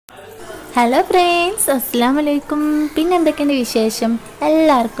Hello friends, അസ്സലാമു അലൈക്കും. പിന്നെ എന്തൊക്കെയുണ്ട് വിശേഷം?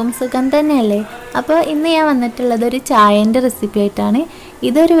 എല്ലാവർക്കും സുഖം തന്നെയല്ലേ? അപ്പോൾ ഇന്ന് ഞാൻ വന്നിട്ടുള്ളത് ഒരു ചായേൻ്റെ റെസിപ്പി ആയിട്ടാണ്.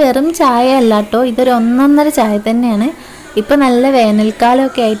 ഇതൊരു വെറും ചായ അല്ല കേട്ടോ, ഇതൊരു ഒന്നൊന്നര ചായ തന്നെയാണ്. ഇപ്പോൾ നല്ല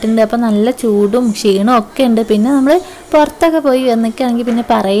വേനൽക്കാലമൊക്കെ ആയിട്ടുണ്ട്, അപ്പോൾ നല്ല ചൂടും ക്ഷീണവും ഒക്കെ ഉണ്ട്. പിന്നെ നമ്മൾ പുറത്തൊക്കെ പോയി വന്നിക്കുകയാണെങ്കിൽ പിന്നെ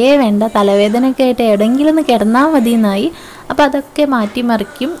പറയേ വേണ്ട, തലവേദനയൊക്കെ ആയിട്ട് എവിടെയെങ്കിലും ഒന്ന് കിടന്നാൽ മതി എന്നായി. അപ്പോൾ അതൊക്കെ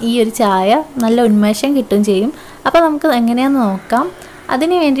മാറ്റിമറിക്കും ഈ ഒരു ചായ, നല്ല ഉന്മേഷം കിട്ടും ചെയ്യും. അപ്പോൾ നമുക്ക് എങ്ങനെയാണെന്ന് നോക്കാം.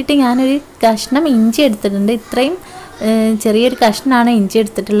 അതിന് വേണ്ടിയിട്ട് ഞാനൊരു കഷ്ണം ഇഞ്ചി എടുത്തിട്ടുണ്ട്. ഇത്രയും ചെറിയൊരു കഷ്ണമാണ് ഇഞ്ചി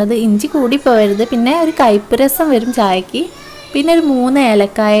എടുത്തിട്ടുള്ളത്. ഇഞ്ചി കൂടി പോകരുത്. പിന്നെ ഒരു കയ്പ്പ് രസം വരും ചായക്ക്. പിന്നെ ഒരു 3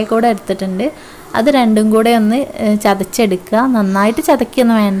 ഏലക്കായ കൂടെ എടുത്തിട്ടുണ്ട്. അത് രണ്ടും കൂടെ ഒന്ന് ചതച്ചെടുക്കുക. നന്നായിട്ട്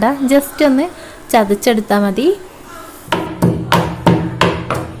ചതക്കൊന്നും വേണ്ട, ജസ്റ്റ് ഒന്ന് ചതച്ചെടുത്താൽ മതി.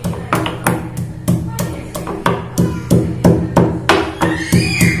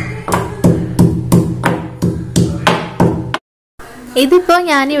 ഇതിപ്പോൾ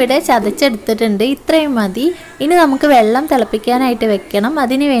ഞാനിവിടെ ചതച്ചെടുത്തിട്ടുണ്ട്. ഇത്രയും മതി. ഇനി നമുക്ക് വെള്ളം തിളപ്പിക്കാനായിട്ട് വെക്കണം.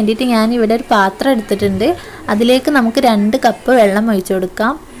 അതിന് വേണ്ടിയിട്ട് ഞാനിവിടെ ഒരു പാത്രം എടുത്തിട്ടുണ്ട്. അതിലേക്ക് നമുക്ക് 2 കപ്പ് വെള്ളം ഒഴിച്ചു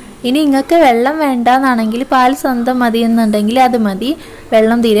കൊടുക്കാം. ഇനി നിങ്ങൾക്ക് വെള്ളം വേണ്ടാന്നാണെങ്കിൽ പാൽ സ്വന്തം മതി എന്നുണ്ടെങ്കിൽ അത് മതി.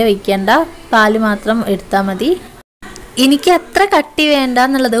 വെള്ളം തീരെ വയ്ക്കേണ്ട, പാൽ മാത്രം എടുത്താൽ മതി. എനിക്ക് അത്ര കട്ടി വേണ്ട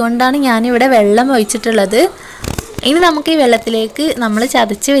എന്നുള്ളത് കൊണ്ടാണ് ഞാനിവിടെ വെള്ളം ഒഴിച്ചിട്ടുള്ളത്. ഇനി നമുക്ക് ഈ വെള്ളത്തിലേക്ക് നമ്മൾ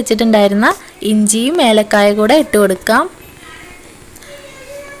ചതച്ച് വെച്ചിട്ടുണ്ടായിരുന്ന ഇഞ്ചിയും ഏലക്കായ കൂടെ ഇട്ട് കൊടുക്കാം.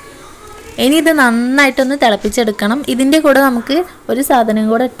 ഇനി ഇത് നന്നായിട്ടൊന്ന് തിളപ്പിച്ചെടുക്കണം. ഇതിൻ്റെ കൂടെ നമുക്ക് ഒരു സാധനം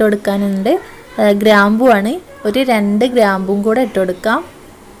കൂടെ ഇട്ട് കൊടുക്കാനുണ്ട്. ഗ്രാമ്പുവാണ്. ഒരു 2 ഗ്രാമ്പും കൂടെ ഇട്ട് കൊടുക്കാം.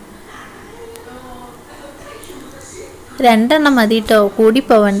 2 എണ്ണം മതി കേട്ടോ, കൂടി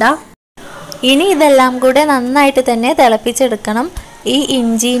പോവണ്ട. ഇനി ഇതെല്ലാം കൂടെ നന്നായിട്ട് തന്നെ തിളപ്പിച്ചെടുക്കണം. ഈ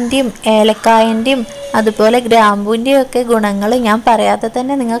ഇഞ്ചിൻ്റെയും ഏലക്കായൻ്റെയും അതുപോലെ ഗ്രാമ്പൂൻ്റെയും ഒക്കെ ഗുണങ്ങൾ ഞാൻ പറയാതെ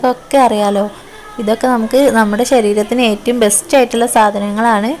തന്നെ നിങ്ങൾക്കൊക്കെ അറിയാലോ. ഇതൊക്കെ നമുക്ക് നമ്മുടെ ശരീരത്തിന് ഏറ്റവും ബെസ്റ്റ് ആയിട്ടുള്ള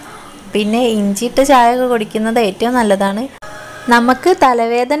സാധനങ്ങളാണ്. പിന്നെ ഇഞ്ചിയിട്ട ചായ ഒക്കെ കുടിക്കുന്നത് ഏറ്റവും നല്ലതാണ്. നമുക്ക്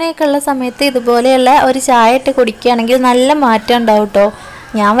തലവേദനയൊക്കെ ഉള്ള സമയത്ത് ഇതുപോലെയുള്ള ഒരു ചായ ഇട്ട് കുടിക്കുകയാണെങ്കിൽ നല്ല മാറ്റം ഉണ്ടാവും കേട്ടോ.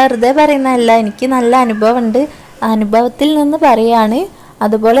 ഞാൻ വെറുതെ പറയുന്നതല്ല, എനിക്ക് നല്ല അനുഭവമുണ്ട്. അനുഭവത്തിൽ നിന്ന് പറയാണ്.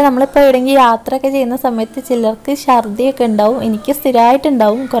 അതുപോലെ നമ്മളിപ്പോൾ എവിടെയെങ്കിലും യാത്രയൊക്കെ ചെയ്യുന്ന സമയത്ത് ചിലർക്ക് ഛർദിയൊക്കെ ഉണ്ടാവും. എനിക്ക്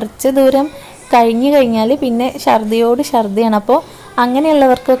സ്ഥിരമായിട്ടുണ്ടാവും. കുറച്ച് ദൂരം കഴിഞ്ഞു കഴിഞ്ഞാൽ പിന്നെ ഛർദിയാണ്. അപ്പോൾ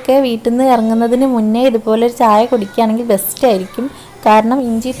അങ്ങനെയുള്ളവർക്കൊക്കെ വീട്ടിൽ നിന്ന് ഇറങ്ങുന്നതിന് മുന്നേ ഇതുപോലെ ഒരു ചായ കുടിക്കുകയാണെങ്കിൽ ബെസ്റ്റ് ആയിരിക്കും. കാരണം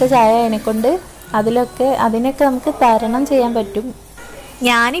ഇഞ്ചിയിട്ട ചായ അതിനെക്കൊണ്ട് അതിനൊക്കെ നമുക്ക് തരണം ചെയ്യാൻ പറ്റും.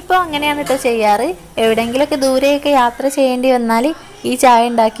 ഞാനിപ്പോൾ അങ്ങനെയാണ് കേട്ടോ ചെയ്യാറ്. എവിടെയെങ്കിലുമൊക്കെ ദൂരെയൊക്കെ യാത്ര ചെയ്യേണ്ടി വന്നാൽ ഈ ചായ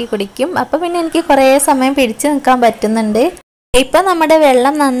ഉണ്ടാക്കി കുടിക്കും. അപ്പോൾ പിന്നെ എനിക്ക് കുറേ സമയം പിടിച്ചു നിൽക്കാൻ പറ്റുന്നുണ്ട്. ഇപ്പം നമ്മുടെ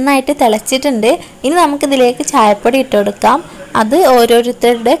വെള്ളം നന്നായിട്ട് തിളച്ചിട്ടുണ്ട്. ഇനി നമുക്കിതിലേക്ക് ചായപ്പൊടി ഇട്ട് കൊടുക്കാം. അത്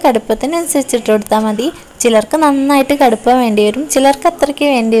ഓരോരുത്തരുടെ കടുപ്പത്തിനനുസരിച്ച് ഇട്ട് കൊടുത്താൽ മതി. ചിലർക്ക് നന്നായിട്ട് കടുപ്പം വേണ്ടി വരും, ചിലർക്ക് അത്രയ്ക്ക്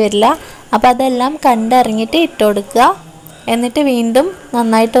വേണ്ടി വരില്ല. അപ്പോൾ അതെല്ലാം കണ്ടറിഞ്ഞിട്ട് ഇട്ട് കൊടുക്കുക. എന്നിട്ട് വീണ്ടും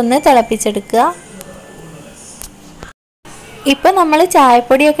നന്നായിട്ടൊന്ന് തിളപ്പിച്ചെടുക്കുക. ഇപ്പം നമ്മൾ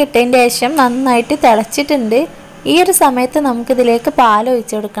ചായപ്പൊടിയൊക്കെ ഇട്ടതിന് ശേഷം നന്നായിട്ട് തിളച്ചിട്ടുണ്ട്. ഈ ഒരു സമയത്ത് നമുക്കിതിലേക്ക് പാൽ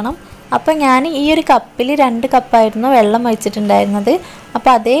ഒഴിച്ചു കൊടുക്കണം. അപ്പോൾ ഞാൻ ഈ ഒരു കപ്പിൽ 2 കപ്പായിരുന്നു വെള്ളം ഒഴിച്ചിട്ടുണ്ടായിരുന്നത്.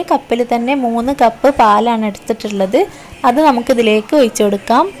 അപ്പോൾ അതേ കപ്പിൽ തന്നെ 3 കപ്പ് പാലാണ് എടുത്തിട്ടുള്ളത്. അത് നമുക്കിതിലേക്ക് ഒഴിച്ചു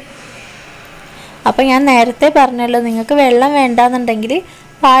കൊടുക്കാം. അപ്പോൾ ഞാൻ നേരത്തെ പറഞ്ഞല്ലോ, നിങ്ങൾക്ക് വെള്ളം വേണ്ടാന്നുണ്ടെങ്കിൽ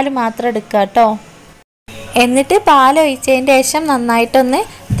പാൽ മാത്രം എടുക്കുക കേട്ടോ. എന്നിട്ട് പാൽ ഒഴിച്ചതിൻ്റെ ശേഷം നന്നായിട്ടൊന്ന്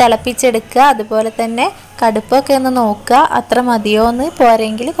തിളപ്പിച്ചെടുക്കുക. അതുപോലെ തന്നെ കടുപ്പൊക്കെ ഒന്ന് നോക്കുക, അത്ര മതിയോ എന്ന്.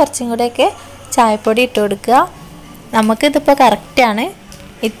 പോരെങ്കിൽ കുറച്ചും കൂടെയൊക്കെ ചായപ്പൊടി ഇട്ട് കൊടുക്കുക. നമുക്കിതിപ്പോൾ കറക്റ്റാണ്,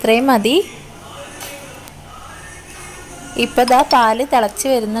 ഇത്രയും മതി. ഇപ്പോൾ ഇതാ പാല് തിളച്ച്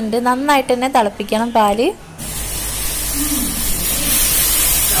വരുന്നുണ്ട്. നന്നായിട്ട് തന്നെ തിളപ്പിക്കണം പാല്.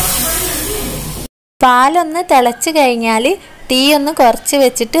 പാലൊന്ന് തിളച്ച് കഴിഞ്ഞാൽ തീ ഒന്ന് കുറച്ച്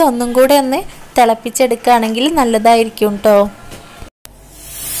വെച്ചിട്ട് ഒന്നും കൂടെ ഒന്ന് തിളപ്പിച്ചെടുക്കുകയാണെങ്കിൽ നല്ലതായിരിക്കും കേട്ടോ.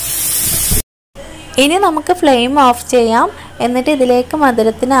 ഇനി നമുക്ക് ഫ്ലെയിം ഓഫ് ചെയ്യാം. എന്നിട്ട് ഇതിലേക്ക്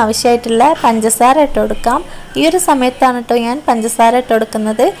മധുരത്തിന് ആവശ്യമായിട്ടുള്ള പഞ്ചസാര ഇട്ട് കൊടുക്കാം. ഈ ഒരു സമയത്താണ് കേട്ടോ ഞാൻ പഞ്ചസാര ഇട്ട്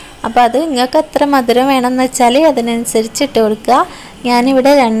കൊടുക്കുന്നത്. അപ്പോൾ അത് നിങ്ങൾക്ക് എത്ര മധുരം വേണമെന്ന് വെച്ചാൽ അതിനനുസരിച്ച് ഇട്ട് കൊടുക്കുക.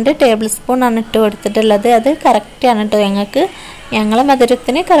 ഞാനിവിടെ 2 ടേബിൾ സ്പൂണാണ് ഇട്ട് കൊടുത്തിട്ടുള്ളത്. അത് കറക്റ്റാണ് കേട്ടോ, ഞങ്ങളെ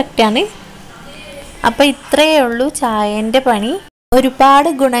മധുരത്തിന് കറക്റ്റാണ്. അപ്പോൾ ഇത്രയേ ഉള്ളൂ ചായേൻ്റെ പണി. ഒരുപാട്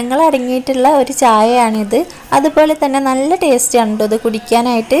ഗുണങ്ങൾ അടങ്ങിയിട്ടുള്ള ഒരു ചായയാണിത്. അതുപോലെ തന്നെ നല്ല ടേസ്റ്റാണ് കേട്ടോ ഇത്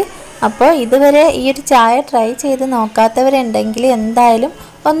കുടിക്കാനായിട്ട്. അപ്പോൾ ഇതുവരെ ഈ ഒരു ചായ ട്രൈ ചെയ്ത് നോക്കാത്തവരുണ്ടെങ്കിൽ എന്തായാലും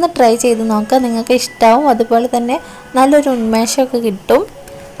ഒന്ന് ട്രൈ ചെയ്ത് നോക്കുക. നിങ്ങൾക്ക് ഇഷ്ടമാവും. അതുപോലെ തന്നെ നല്ലൊരു ഉന്മേഷമൊക്കെ കിട്ടും.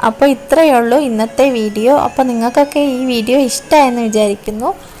 അപ്പോൾ ഇത്രയേ ഉള്ളൂ ഇന്നത്തെ വീഡിയോ. അപ്പോൾ നിങ്ങൾക്കൊക്കെ ഈ വീഡിയോ ഇഷ്ടമായെന്ന്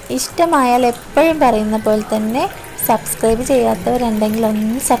വിചാരിക്കുന്നു. ഇഷ്ടമായാൽ എപ്പോഴും പറയുന്ന പോലെ തന്നെ സബ്സ്ക്രൈബ് ചെയ്യാത്തവരുണ്ടെങ്കിൽ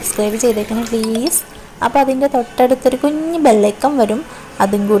ഒന്ന് സബ്സ്ക്രൈബ് ചെയ്തേക്കണം പ്ലീസ്. അപ്പോൾ അതിൻ്റെ തൊട്ടടുത്തൊരു കുഞ്ഞ് ബെല്ലൈക്കൺ വരും,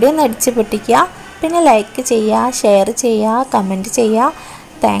 അതും കൂടി ഒന്ന് അടിച്ച് പൊട്ടിക്കുക. പിന്നെ ലൈക്ക് ചെയ്യുക, ഷെയർ ചെയ്യുക, കമൻറ്റ് ചെയ്യുക.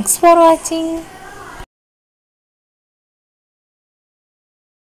 Thanks for watching.